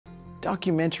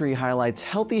documentary highlights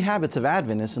healthy habits of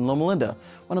Adventists in Loma Linda,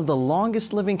 one of the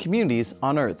longest living communities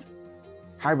on earth.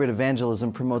 Hybrid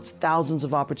evangelism promotes thousands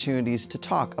of opportunities to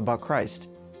talk about Christ.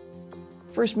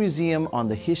 First museum on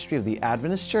the history of the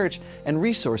Adventist Church and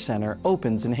Resource Center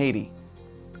opens in Haiti.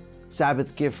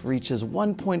 Sabbath gift reaches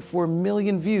 1.4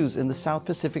 million views in the South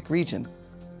Pacific region.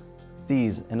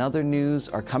 These and other news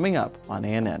are coming up on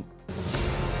ANN.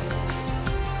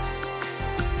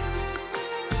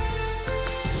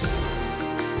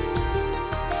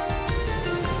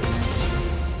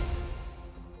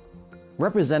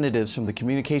 Representatives from the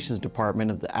Communications Department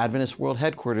of the Adventist World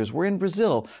Headquarters were in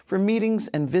Brazil for meetings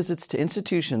and visits to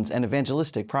institutions and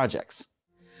evangelistic projects.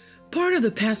 Part of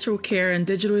the pastoral care and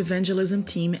digital evangelism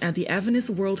team at the Adventist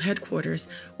World Headquarters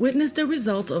witnessed the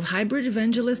results of hybrid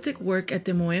evangelistic work at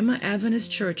the Moema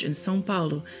Adventist Church in São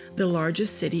Paulo, the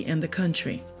largest city in the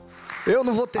country.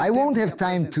 I won't have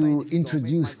time to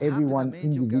introduce everyone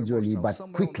individually, but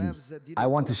quickly, I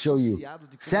want to show you.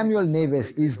 Samuel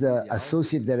Neves is the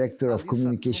Associate Director of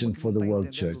Communication for the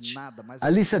World Church.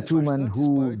 Alyssa Truman,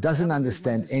 who doesn't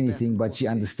understand anything, but she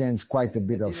understands quite a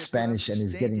bit of Spanish and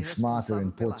is getting smarter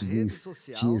in Portuguese.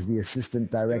 She is the Assistant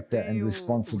Director and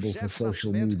responsible for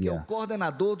social media.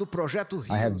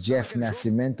 I have Jeff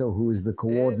Nascimento, who is the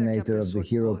coordinator of the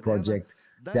Hero Project.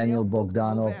 Daniel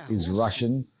Bogdanov is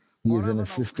Russian. He is an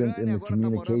assistant in the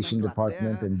communication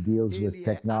department and deals with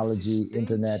technology,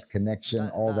 internet connection,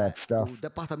 all that stuff. There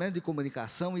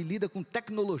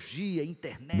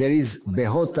is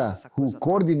Berrota, who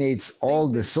coordinates all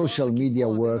the social media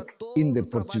work in the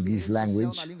Portuguese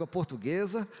language.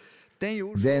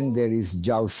 Then there is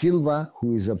João Silva,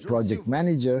 who is a project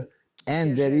manager.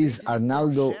 And there is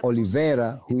Arnaldo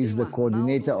Oliveira, who is the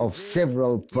coordinator of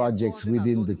several projects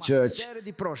within the church.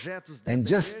 And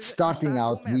just starting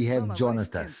out, we have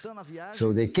Jonatas.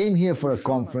 So they came here for a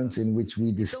conference in which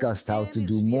we discussed how to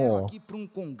do more.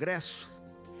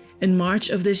 In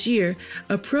March of this year,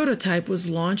 a prototype was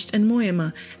launched in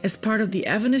Moema as part of the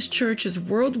Adventist Church's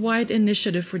worldwide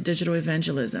initiative for digital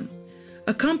evangelism.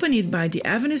 Accompanied by the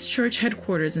Adventist Church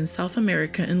headquarters in South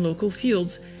America and local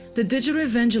fields, the digital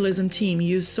evangelism team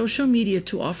used social media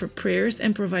to offer prayers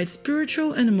and provide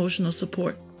spiritual and emotional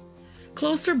support.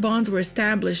 Closer bonds were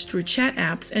established through chat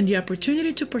apps, and the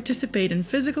opportunity to participate in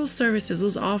physical services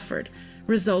was offered,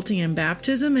 resulting in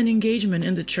baptism and engagement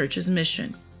in the church's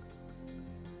mission.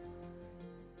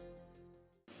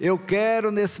 I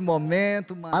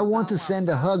want to send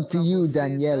a hug to you,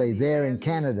 Daniele, there in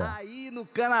Canada.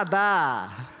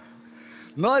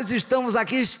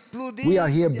 We are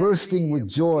here bursting with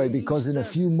joy because in a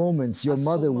few moments your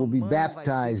mother will be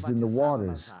baptized in the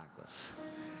waters.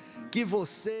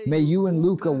 May you and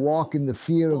Luca walk in the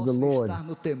fear of the Lord.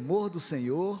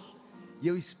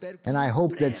 And I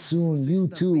hope that soon you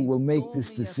too will make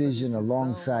this decision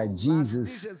alongside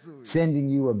Jesus, sending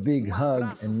you a big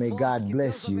hug, and may God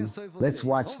bless you. Let's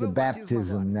watch the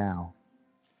baptism now.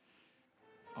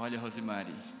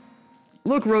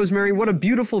 Look, Rosemary, what a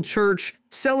beautiful church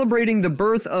celebrating the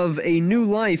birth of a new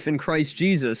life in Christ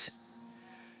Jesus.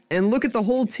 And look at the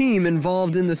whole team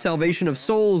involved in the salvation of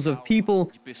souls, of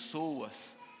people,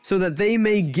 so that they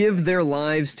may give their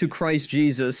lives to Christ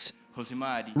Jesus.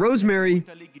 Rosemary,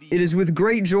 it is with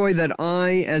great joy that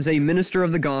I, as a minister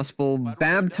of the gospel,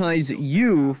 baptize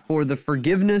you for the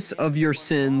forgiveness of your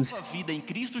sins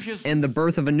and the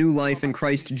birth of a new life in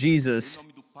Christ Jesus.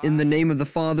 In the name of the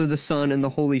Father, the Son, and the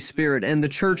Holy Spirit. And the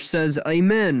church says,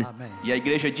 Amen. E a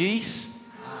igreja diz...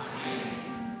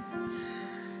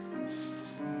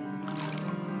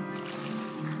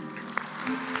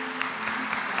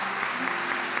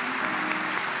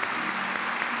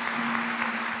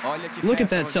 Look at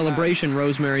that celebration,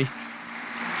 Rosemary.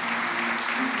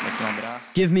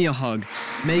 Give me a hug.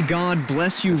 May God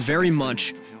bless you very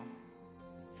much.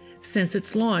 Since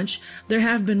its launch, there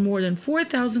have been more than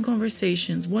 4,000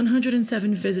 conversations,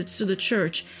 107 visits to the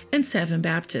church, and 7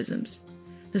 baptisms.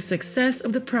 The success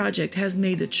of the project has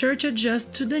made the church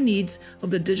adjust to the needs of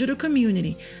the digital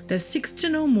community that seeks to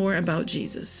know more about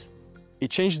Jesus. It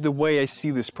changed the way I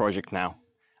see this project now.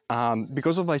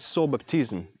 Because of my soul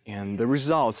baptism and the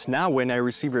results, now when I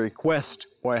receive a request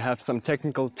or I have some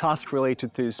technical task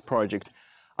related to this project,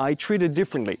 I treat it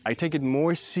differently. I take it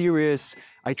more serious.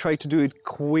 I try to do it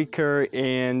quicker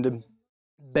and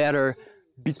better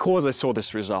because I saw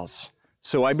these results.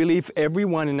 So I believe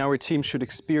everyone in our team should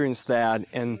experience that,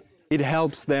 and it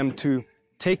helps them to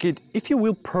take it, if you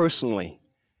will, personally.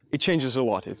 It changes a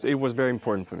lot. It was very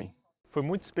important for me.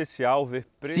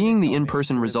 Seeing the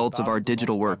in-person results of our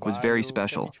digital work was very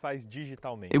special.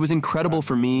 It was incredible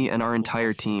for me and our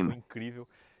entire team.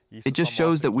 It just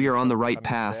shows that we are on the right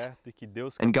path,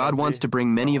 and God wants to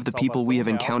bring many of the people we have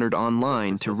encountered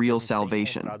online to real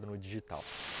salvation.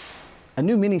 A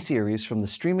new miniseries from the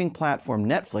streaming platform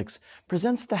Netflix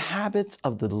presents the habits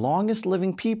of the longest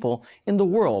living people in the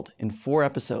world in 4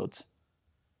 episodes.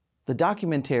 The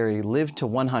documentary Live to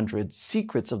 100: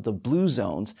 Secrets of the Blue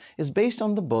Zones is based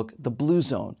on the book The Blue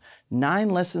Zone: 9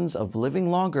 Lessons of Living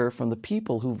Longer from the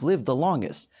People Who've Lived the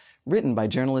Longest, written by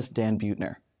journalist Dan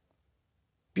Buettner.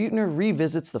 Buettner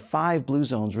revisits the 5 blue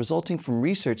zones resulting from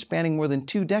research spanning more than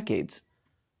 2 decades.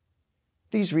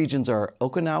 These regions are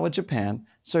Okinawa, Japan,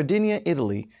 Sardinia,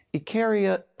 Italy,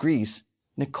 Icaria, Greece,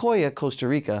 Nicoya, Costa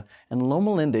Rica, and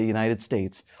Loma Linda, United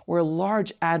States, where a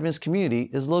large Adventist community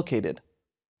is located.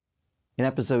 In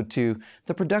Episode 2,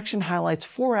 the production highlights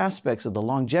 4 aspects of the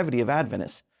longevity of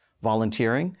Adventists: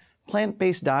 volunteering,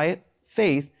 plant-based diet,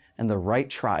 faith, and the right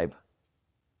tribe.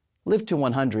 Live to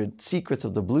 100: Secrets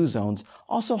of the Blue Zones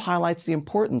also highlights the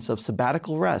importance of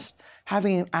sabbatical rest,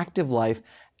 having an active life,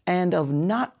 and of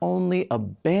not only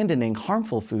abandoning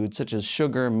harmful foods such as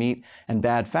sugar, meat, and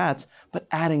bad fats, but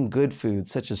adding good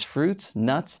foods such as fruits,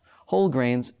 nuts, whole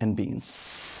grains, and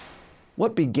beans.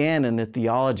 What began in a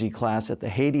theology class at the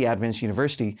Haiti Adventist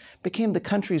University became the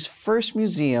country's first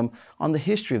museum on the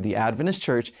history of the Adventist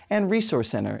Church and Resource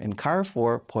Center in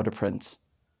Carrefour, Port-au-Prince.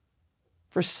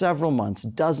 For several months,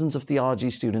 dozens of theology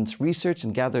students researched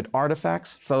and gathered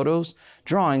artifacts, photos,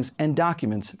 drawings, and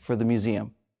documents for the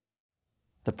museum.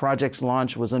 The project's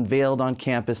launch was unveiled on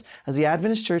campus as the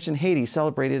Adventist Church in Haiti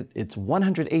celebrated its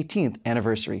 118th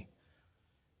anniversary.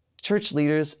 Church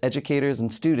leaders, educators,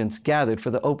 and students gathered for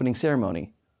the opening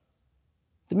ceremony.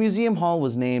 The museum hall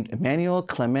was named Emmanuel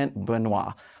Clement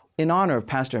Benoit in honor of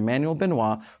Pastor Emmanuel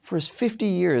Benoit for his 50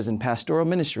 years in pastoral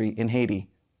ministry in Haiti.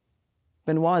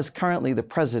 Benoit is currently the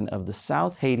president of the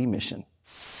South Haiti Mission.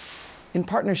 In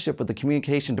partnership with the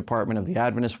Communication Department of the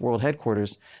Adventist World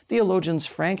Headquarters, theologians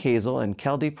Frank Hazel and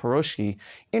Keldy Peroshki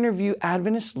interview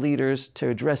Adventist leaders to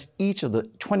address each of the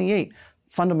 28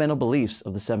 fundamental beliefs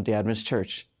of the Seventh-day Adventist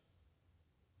Church.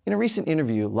 In a recent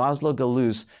interview, Laszlo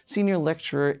Galuz, senior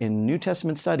lecturer in New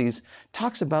Testament studies,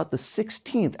 talks about the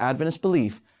 16th Adventist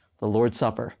belief, the Lord's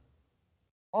Supper.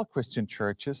 All Christian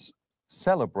churches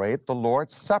celebrate the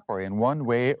Lord's Supper in one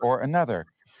way or another.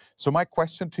 So my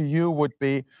question to you would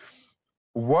be,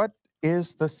 what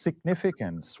is the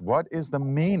significance, what is the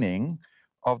meaning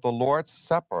of the Lord's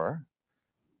Supper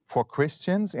for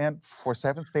Christians and for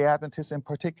Seventh-day Adventists in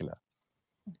particular?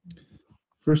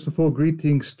 First of all,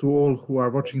 greetings to all who are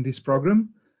watching this program.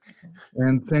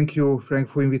 And thank you, Frank,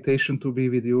 for the invitation to be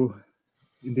with you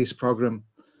in this program.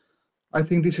 I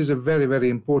think this is a very, very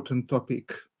important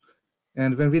topic.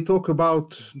 And when we talk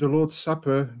about the Lord's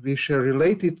Supper, we shall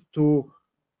relate it to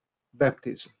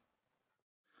baptism.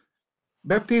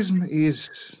 Baptism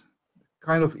is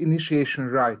kind of initiation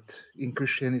rite in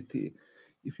Christianity.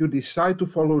 If you decide to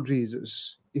follow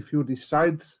Jesus, if you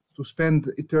decide to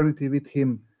spend eternity with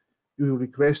him, you will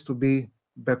request to be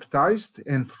baptized,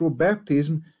 and through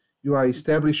baptism, you are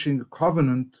establishing a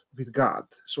covenant with God.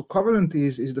 So covenant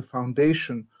is the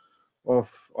foundation of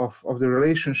the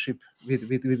relationship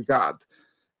with God.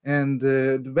 And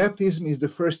the baptism is the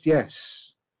first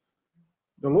yes.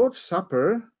 The Lord's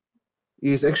Supper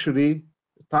is actually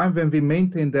a time when we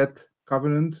maintain that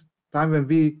covenant, time when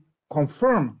we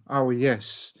confirm our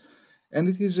yes. And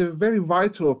it is a very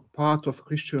vital part of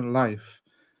Christian life.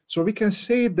 So we can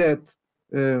say that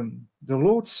the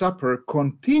Lord's Supper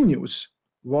continues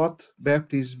what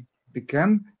baptism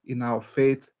began in our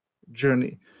faith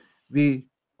journey. We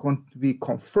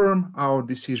confirm our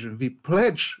decision. We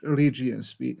pledge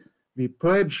allegiance. We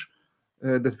pledge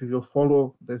that we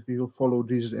will follow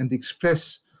Jesus and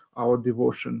express our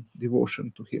devotion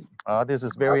to him. This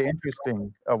is very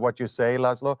interesting what you say,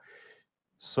 Laszlo.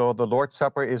 So the Lord's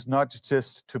Supper is not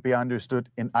just to be understood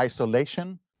in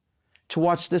isolation. To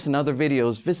watch this and other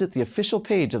videos, visit the official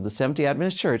page of the Seventh-day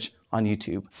Adventist Church on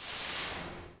YouTube.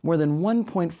 More than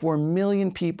 1.4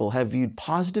 million people have viewed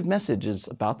positive messages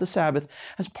about the Sabbath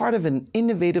as part of an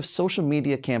innovative social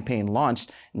media campaign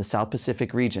launched in the South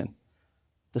Pacific region.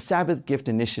 The Sabbath Gift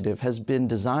Initiative has been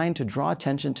designed to draw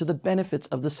attention to the benefits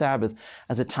of the Sabbath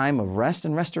as a time of rest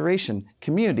and restoration,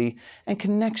 community, and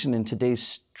connection in today's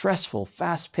stressful,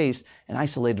 fast-paced, and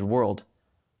isolated world.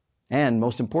 And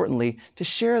most importantly, to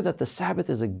share that the Sabbath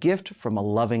is a gift from a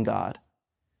loving God.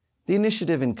 The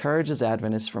initiative encourages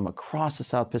Adventists from across the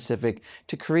South Pacific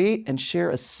to create and share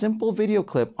a simple video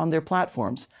clip on their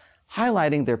platforms,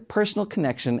 highlighting their personal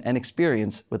connection and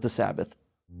experience with the Sabbath.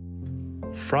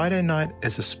 Friday night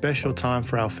is a special time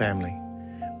for our family.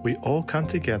 We all come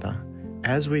together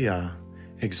as we are,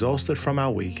 exhausted from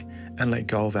our week, and let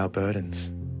go of our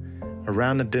burdens.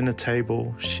 Around the dinner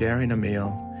table, sharing a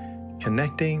meal,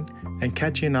 connecting and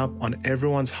catching up on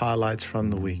everyone's highlights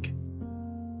from the week.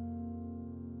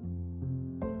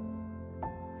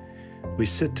 We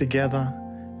sit together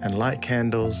and light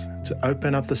candles to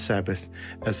open up the Sabbath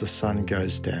as the sun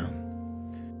goes down.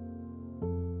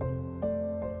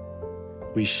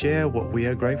 We share what we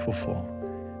are grateful for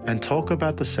and talk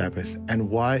about the Sabbath and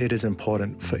why it is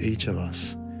important for each of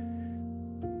us.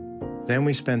 Then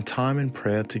we spend time in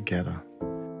prayer together.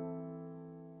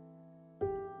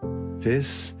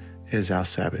 This is our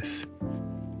Sabbath.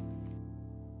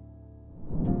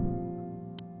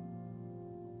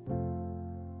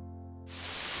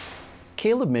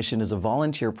 Caleb Mission is a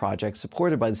volunteer project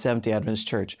supported by the Seventh-day Adventist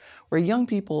Church, where young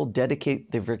people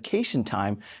dedicate their vacation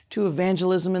time to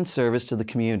evangelism and service to the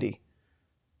community.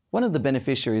 One of the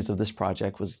beneficiaries of this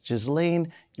project was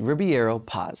Ghislaine Ribeiro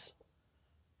Paz.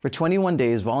 For 21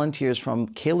 days, volunteers from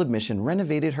Caleb Mission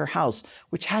renovated her house,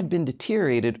 which had been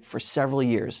deteriorated for several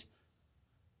years.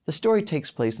 The story takes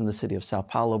place in the city of Sao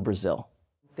Paulo, Brazil.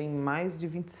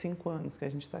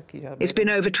 It's been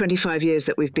over 25 years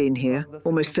that we've been here,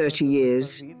 almost 30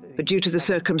 years. But due to the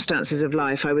circumstances of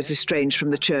life, I was estranged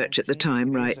from the church at the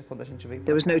time, right?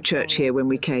 There was no church here when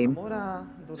we came.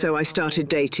 So I started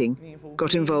dating,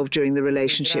 got involved during the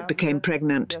relationship, became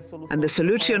pregnant. And the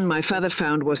solution my father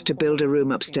found was to build a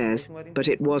room upstairs. But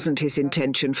it wasn't his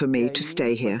intention for me to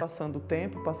stay here.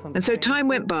 And so time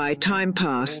went by, time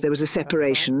passed, there was a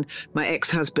separation. My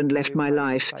ex-husband left my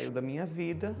life.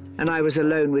 And I was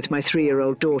alone with my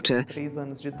 3-year-old daughter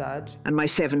and my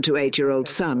 7 to 8-year-old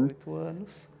son.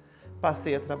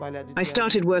 I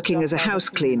started working as a house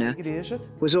cleaner,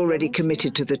 was already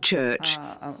committed to the church,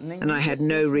 and I had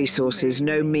no resources,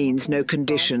 no means, no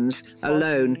conditions,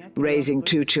 alone, raising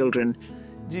 2 children,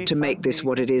 to make this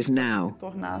what it is now.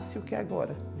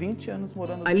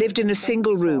 I lived in a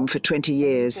single room for 20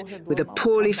 years, with a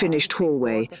poorly finished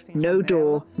hallway, no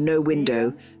door, no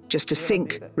window, just a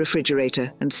sink,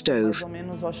 refrigerator, and stove.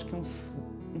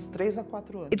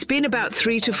 It's been about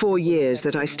 3 to 4 years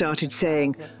that I started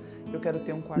saying,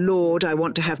 Lord, I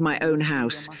want to have my own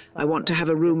house. I want to have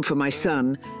a room for my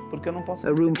son,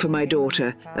 a room for my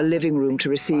daughter, a living room to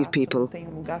receive people.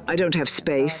 I don't have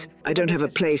space. I don't have a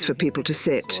place for people to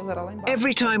sit.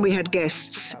 Every time we had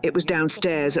guests, it was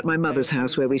downstairs at my mother's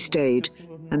house where we stayed.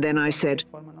 And then I said,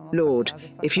 Lord,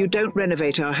 if you don't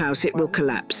renovate our house, it will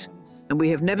collapse. And we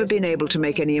have never been able to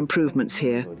make any improvements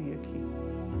here.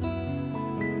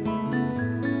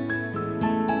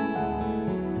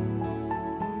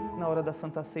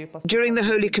 During the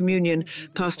Holy Communion,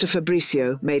 Pastor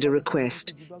Fabricio made a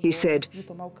request. He said,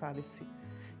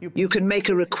 you can make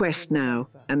a request now,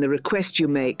 and the request you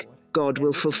make, God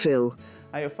will fulfill.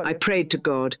 I prayed to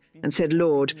God and said,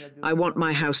 Lord, I want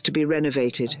my house to be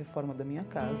renovated.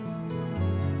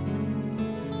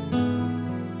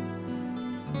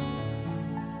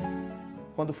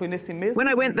 When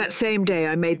I went that same day,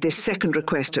 I made this second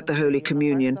request at the Holy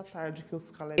Communion.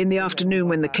 In the afternoon,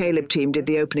 when the Caleb team did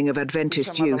the opening of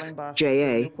Adventist Youth,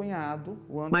 JA,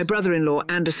 my brother-in-law,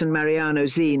 Anderson, Mariano,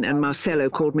 Zine, and Marcelo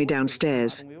called me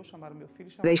downstairs.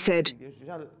 They said,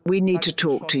 we need to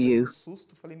talk to you.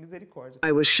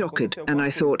 I was shocked, and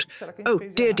I thought, oh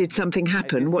dear, did something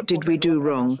happen? What did we do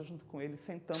wrong?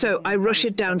 So I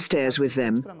rushed downstairs with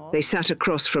them. They sat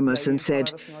across from us and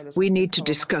said, we need to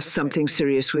discuss something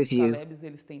serious with you.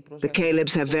 The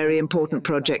Calebs have very important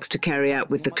projects to carry out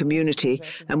with the community,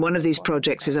 and one of these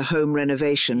projects is a home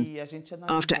renovation.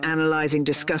 After analyzing,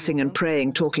 discussing, and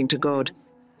praying, talking to God,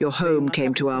 your home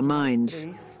came to our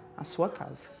minds.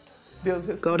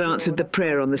 God answered the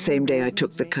prayer on the same day I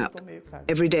took the cup.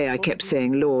 Every day I kept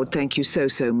saying, Lord, thank you so,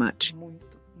 so much.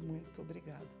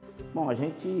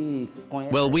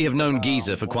 Well, we have known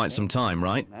Giza for quite some time,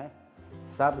 right?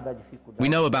 We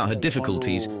know about her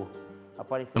difficulties,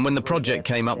 and when the project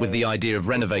came up with the idea of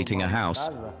renovating a house,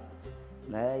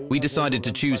 we decided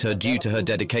to choose her due to her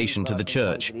dedication to the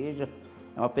church.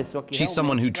 She's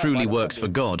someone who truly works for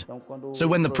God. So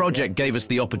when the project gave us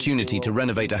the opportunity to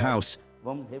renovate a house,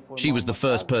 she was the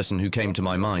first person who came to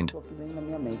my mind.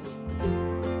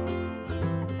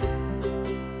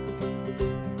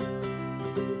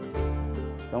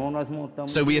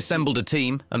 So we assembled a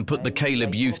team and put the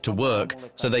Caleb youth to work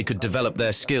so they could develop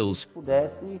their skills.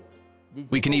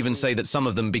 We can even say that some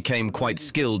of them became quite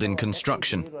skilled in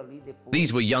construction.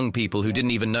 These were young people who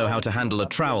didn't even know how to handle a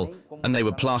trowel, and they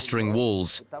were plastering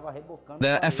walls.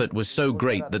 Their effort was so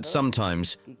great that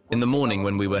sometimes, in the morning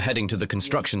when we were heading to the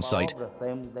construction site,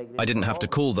 I didn't have to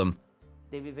call them.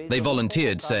 They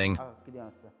volunteered, saying,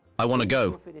 "I want to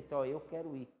go."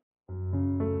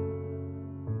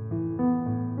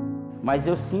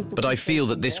 But I feel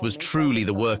that this was truly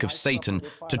the work of Satan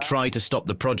to try to stop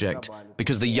the project,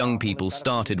 because the young people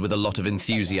started with a lot of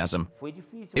enthusiasm.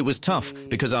 It was tough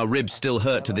because our ribs still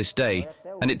hurt to this day,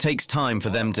 and it takes time for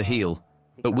them to heal.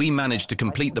 But we managed to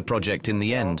complete the project in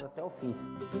the end.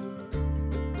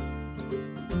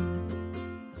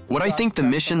 What I think the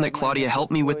mission that Claudia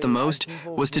helped me with the most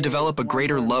was to develop a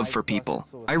greater love for people.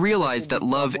 I realized that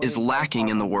love is lacking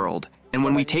in the world, and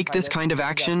when we take this kind of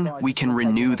action, we can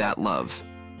renew that love.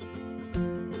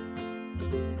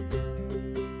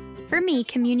 For me,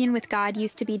 communion with God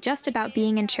used to be just about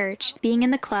being in church, being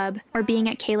in the club, or being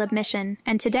at Caleb Mission.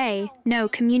 And today, no,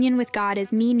 communion with God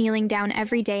is me kneeling down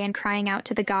every day and crying out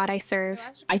to the God I serve.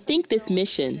 I think this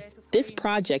mission, this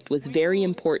project was very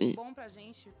important.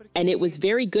 And it was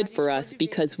very good for us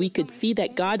because we could see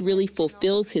that God really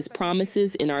fulfills His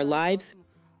promises in our lives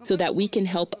so that we can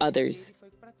help others.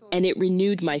 And it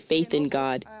renewed my faith in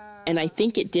God. And I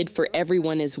think it did for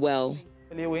everyone as well.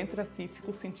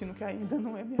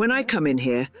 When I come in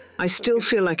here, I still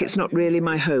feel like it's not really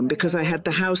my home because I had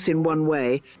the house in one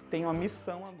way,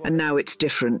 and now it's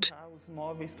different.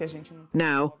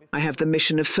 Now I have the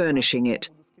mission of furnishing it.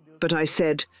 But I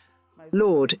said,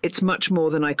 Lord, it's much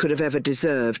more than I could have ever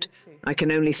deserved. I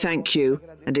can only thank you,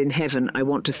 and in heaven I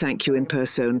want to thank you in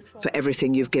person for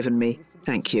everything you've given me.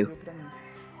 Thank you.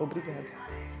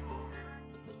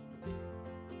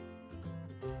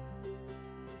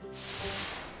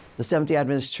 The Seventh-day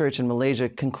Adventist Church in Malaysia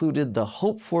concluded the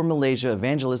Hope for Malaysia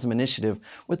Evangelism Initiative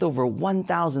with over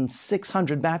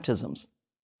 1,600 baptisms.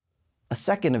 A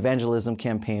second evangelism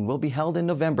campaign will be held in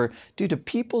November due to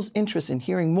people's interest in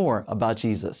hearing more about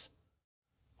Jesus.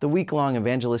 The week-long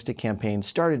evangelistic campaign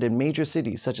started in major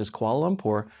cities such as Kuala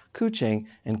Lumpur, Kuching,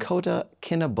 and Kota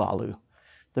Kinabalu.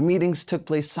 The meetings took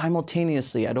place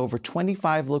simultaneously at over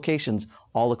 25 locations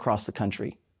all across the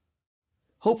country.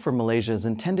 Hope for Malaysia is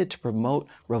intended to promote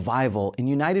revival in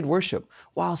united worship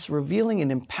whilst revealing an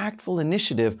impactful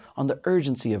initiative on the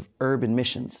urgency of urban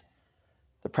missions.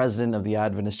 The president of the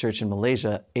Adventist Church in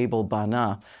Malaysia, Abel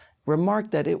Bana, remarked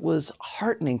that it was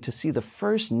heartening to see the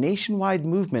first nationwide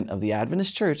movement of the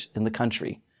Adventist Church in the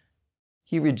country.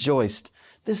 He rejoiced,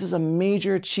 "This is a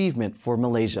major achievement for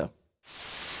Malaysia."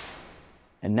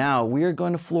 And now we are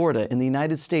going to Florida in the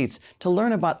United States to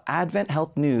learn about Advent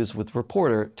Health News with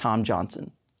reporter Tom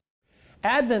Johnson.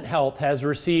 Advent Health has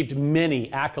received many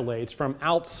accolades from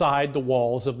outside the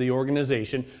walls of the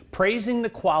organization, praising the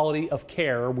quality of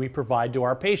care we provide to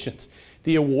our patients.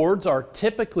 The awards are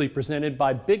typically presented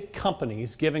by big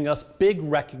companies, giving us big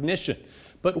recognition.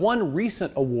 But one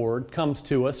recent award comes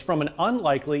to us from an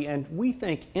unlikely and, we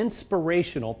think,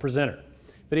 inspirational presenter.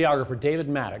 Videographer David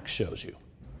Maddox shows you.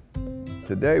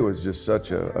 Today was just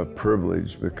such a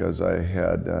privilege because I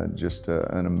had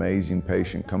an amazing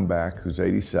patient come back who's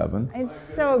 87. It's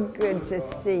so good to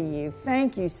see you.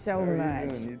 Thank you so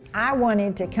much. I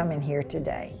wanted to come in here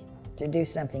today to do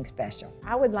something special.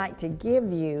 I would like to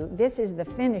give you, this is the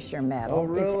finisher medal. Oh,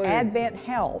 really? It's Advent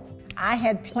Health. I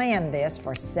had planned this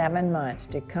for 7 months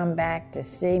to come back to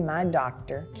see my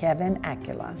doctor, Kevin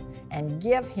Acula, and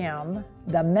give him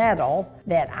the medal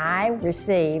that I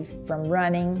received from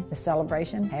running the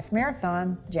Celebration Half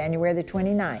Marathon, January the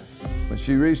 29th. When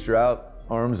she reached her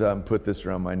arms out and put this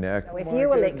around my neck, So if you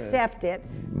will accept it.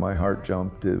 my heart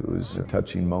jumped. It was a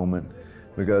touching moment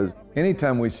because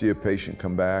anytime we see a patient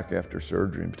come back after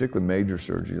surgery, and particularly major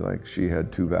surgery, like she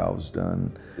had 2 valves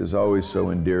done, is always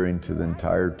so endearing to the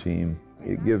entire team.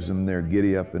 It gives them their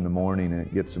giddy up in the morning, and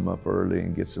it gets them up early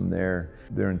and gets them there.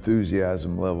 Their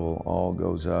enthusiasm level all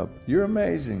goes up. You're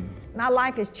amazing. My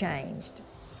life has changed.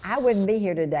 I wouldn't be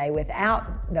here today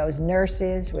without those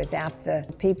nurses, without the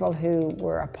people who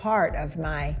were a part of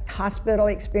my hospital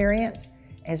experience,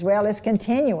 as well as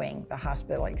continuing the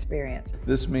hospital experience.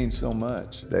 This means so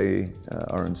much. They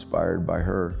are inspired by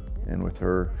her, and with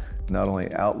her not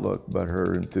only outlook, but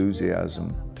her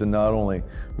enthusiasm to not only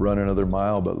run another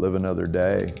mile, but live another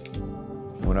day.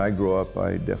 When I grow up,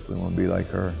 I definitely want to be like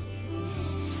her.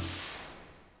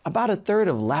 About a third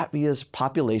of Latvia's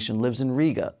population lives in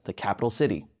Riga, the capital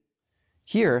city.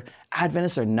 Here,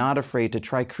 Adventists are not afraid to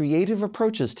try creative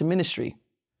approaches to ministry.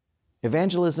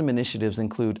 Evangelism initiatives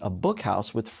include a book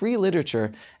house with free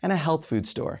literature and a health food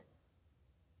store.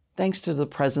 Thanks to the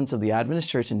presence of the Adventist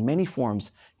Church in many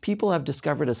forms, people have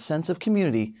discovered a sense of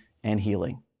community and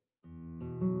healing.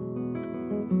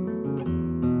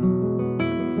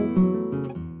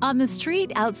 On the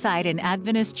street outside an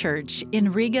Adventist church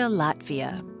in Riga,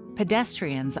 Latvia,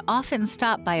 pedestrians often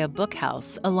stop by a book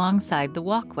house alongside the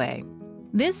walkway.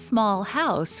 This small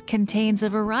house contains a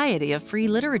variety of free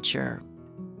literature.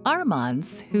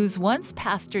 Armands, who's once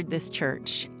pastored this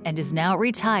church and is now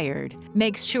retired,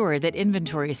 makes sure that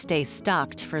inventory stays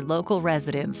stocked for local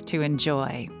residents to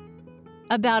enjoy.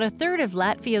 About a third of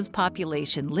Latvia's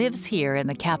population lives here in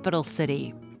the capital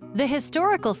city. The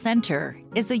historical center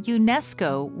is a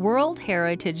UNESCO World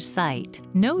Heritage Site,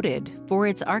 noted for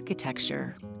its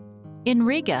architecture. In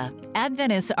Riga,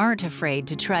 Adventists aren't afraid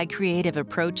to try creative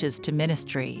approaches to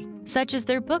ministry, such as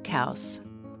their bookhouse.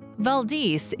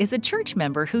 Valdis is a church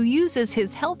member who uses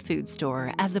his health food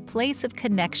store as a place of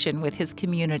connection with his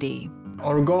community.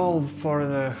 Our goal for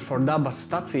Dabas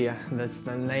Stacija, that's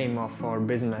the name of our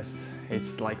business,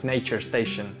 it's like nature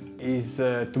station, is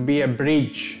to be a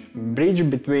bridge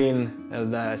between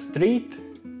the street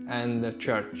and the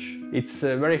church. It's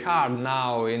very hard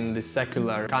now in this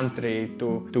secular country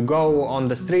to go on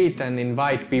the street and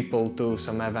invite people to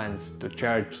some events, to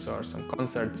church or some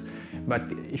concerts. But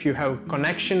if you have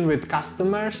connection with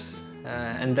customers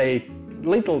and they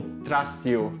little trust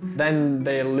you, then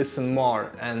they listen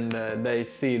more and they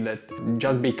see that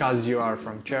just because you are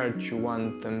from church, you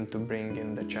want them to bring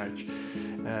in the church.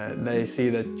 They see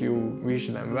that you wish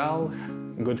them well,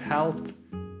 good health.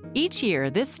 Each year,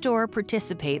 this store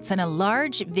participates in a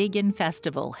large vegan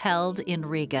festival held in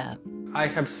Riga. I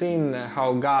have seen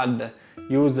how God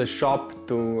used a shop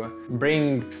to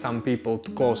bring some people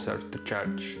closer to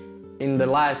church. In the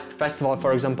last festival,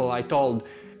 for example, I told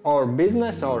our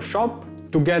business, our shop,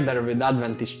 together with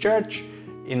Adventist Church,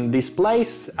 in this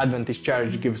place, Adventist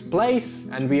Church gives place,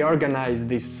 and we organize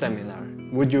this seminar.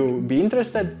 Would you be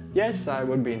interested? Yes, I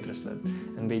would be interested.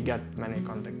 And we get many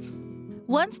contacts.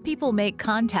 Once people make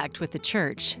contact with the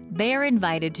church, they are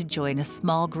invited to join a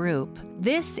small group.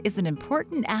 This is an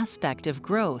important aspect of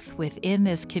growth within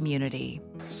this community.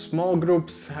 Small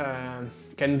groups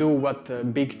can do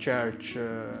what big church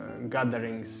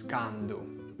gatherings can't do.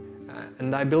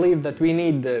 And I believe that we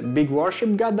need big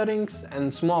worship gatherings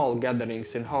and small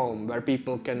gatherings in home where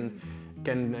people can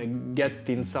get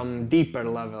in some deeper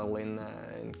level in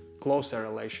closer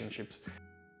relationships.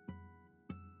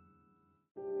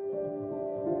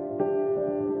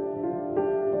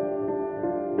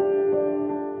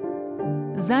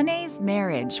 Zane's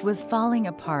marriage was falling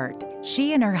apart.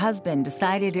 She and her husband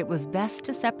decided it was best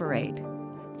to separate.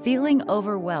 Feeling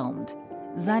overwhelmed,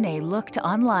 Zane looked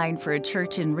online for a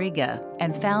church in Riga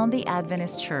and found the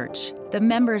Adventist Church. The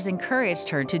members encouraged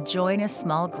her to join a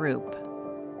small group.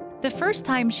 The first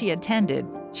time she attended,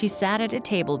 she sat at a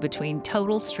table between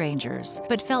total strangers,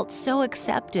 but felt so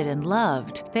accepted and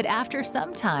loved that after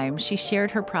some time she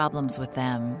shared her problems with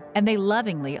them, and they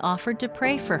lovingly offered to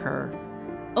pray for her.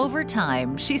 Over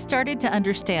time, she started to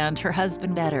understand her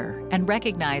husband better and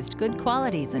recognized good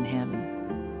qualities in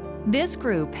him. This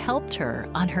group helped her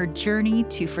on her journey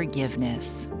to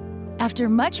forgiveness. After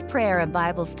much prayer and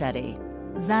Bible study,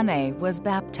 Zane was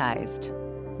baptized.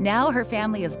 Now her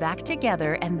family is back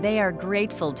together and they are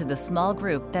grateful to the small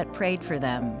group that prayed for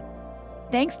them.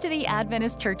 Thanks to the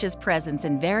Adventist Church's presence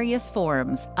in various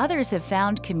forms, others have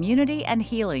found community and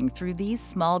healing through these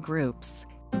small groups.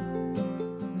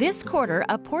 This quarter,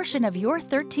 a portion of your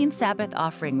 13th Sabbath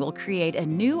offering will create a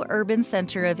new urban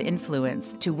center of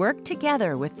influence to work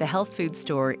together with the health food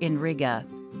store in Riga.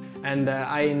 And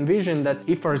I envision that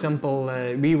if, for example,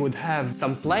 we would have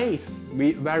some place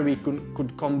where we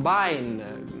could combine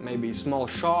maybe small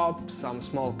shop, some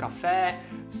small cafe,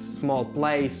 small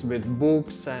place with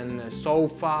books and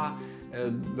sofa,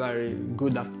 very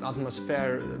good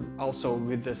atmosphere, also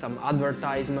with some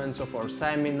advertisements of our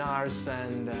seminars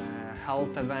and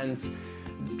health events.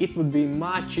 It would be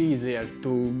much easier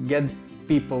to get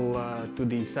people to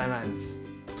these events.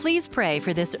 Please pray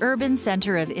for this Urban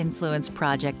Center of Influence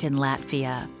project in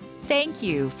Latvia. Thank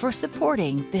you for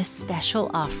supporting this special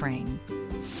offering.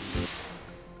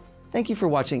 Thank you for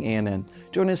watching ANN.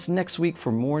 Join us next week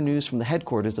for more news from the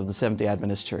headquarters of the Seventh-day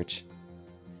Adventist Church.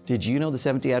 Did you know the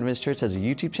Seventh-day Adventist Church has a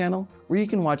YouTube channel where you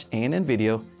can watch ANN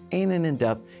Video, ANN In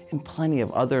Depth, and plenty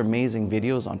of other amazing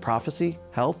videos on prophecy,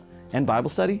 health, and Bible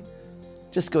study?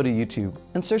 Just go to YouTube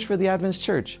and search for the Adventist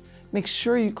Church. Make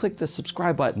sure you click the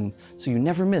subscribe button so you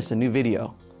never miss a new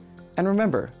video. And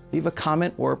remember, leave a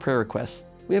comment or a prayer request.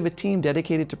 We have a team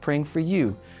dedicated to praying for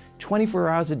you 24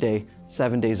 hours a day,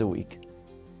 7 days a week.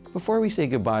 Before we say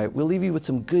goodbye, we'll leave you with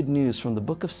some good news from the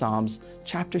book of Psalms,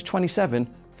 chapter 27,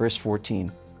 verse 14.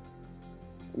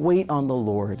 Wait on the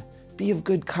Lord, be of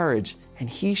good courage, and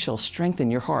he shall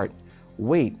strengthen your heart.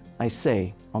 Wait, I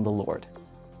say, on the Lord.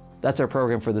 That's our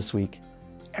program for this week.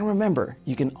 And remember,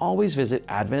 you can always visit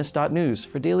Adventist.news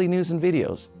for daily news and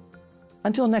videos.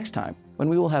 Until next time, when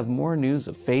we will have more news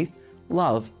of faith,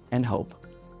 love, and hope.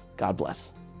 God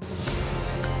bless.